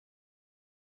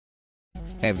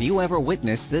Have you ever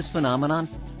witnessed this phenomenon?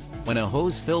 When a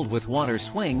hose filled with water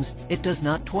swings, it does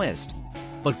not twist.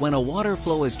 But when a water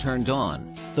flow is turned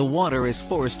on, the water is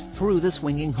forced through the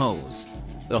swinging hose.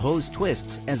 The hose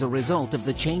twists as a result of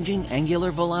the changing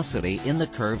angular velocity in the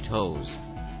curved hose.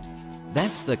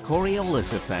 That's the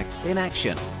Coriolis effect in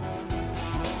action.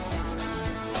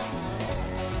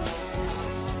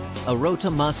 A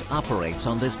rotamus operates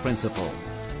on this principle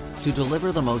to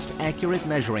deliver the most accurate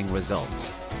measuring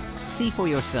results. See for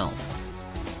yourself.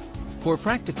 For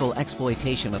practical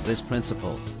exploitation of this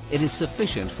principle, it is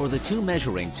sufficient for the two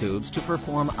measuring tubes to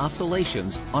perform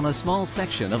oscillations on a small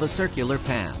section of a circular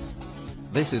path.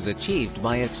 This is achieved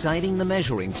by exciting the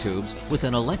measuring tubes with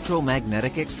an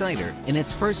electromagnetic exciter in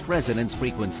its first resonance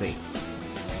frequency.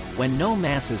 When no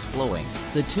mass is flowing,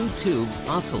 the two tubes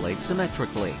oscillate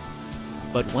symmetrically.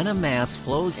 But when a mass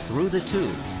flows through the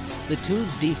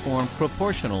tubes deform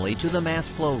proportionally to the mass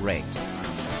flow rate.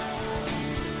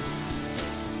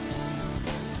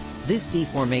 This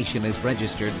deformation is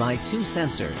registered by two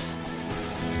sensors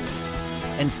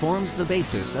and forms the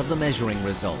basis of the measuring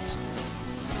result.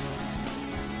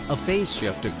 A phase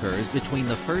shift occurs between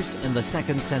the first and the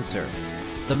second sensor.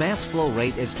 The mass flow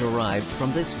rate is derived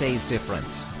from this phase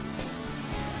difference.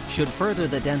 Should further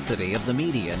the density of the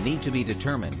media need to be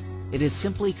determined, it is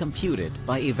simply computed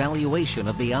by evaluation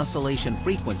of the oscillation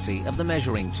frequency of the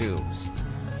measuring tubes.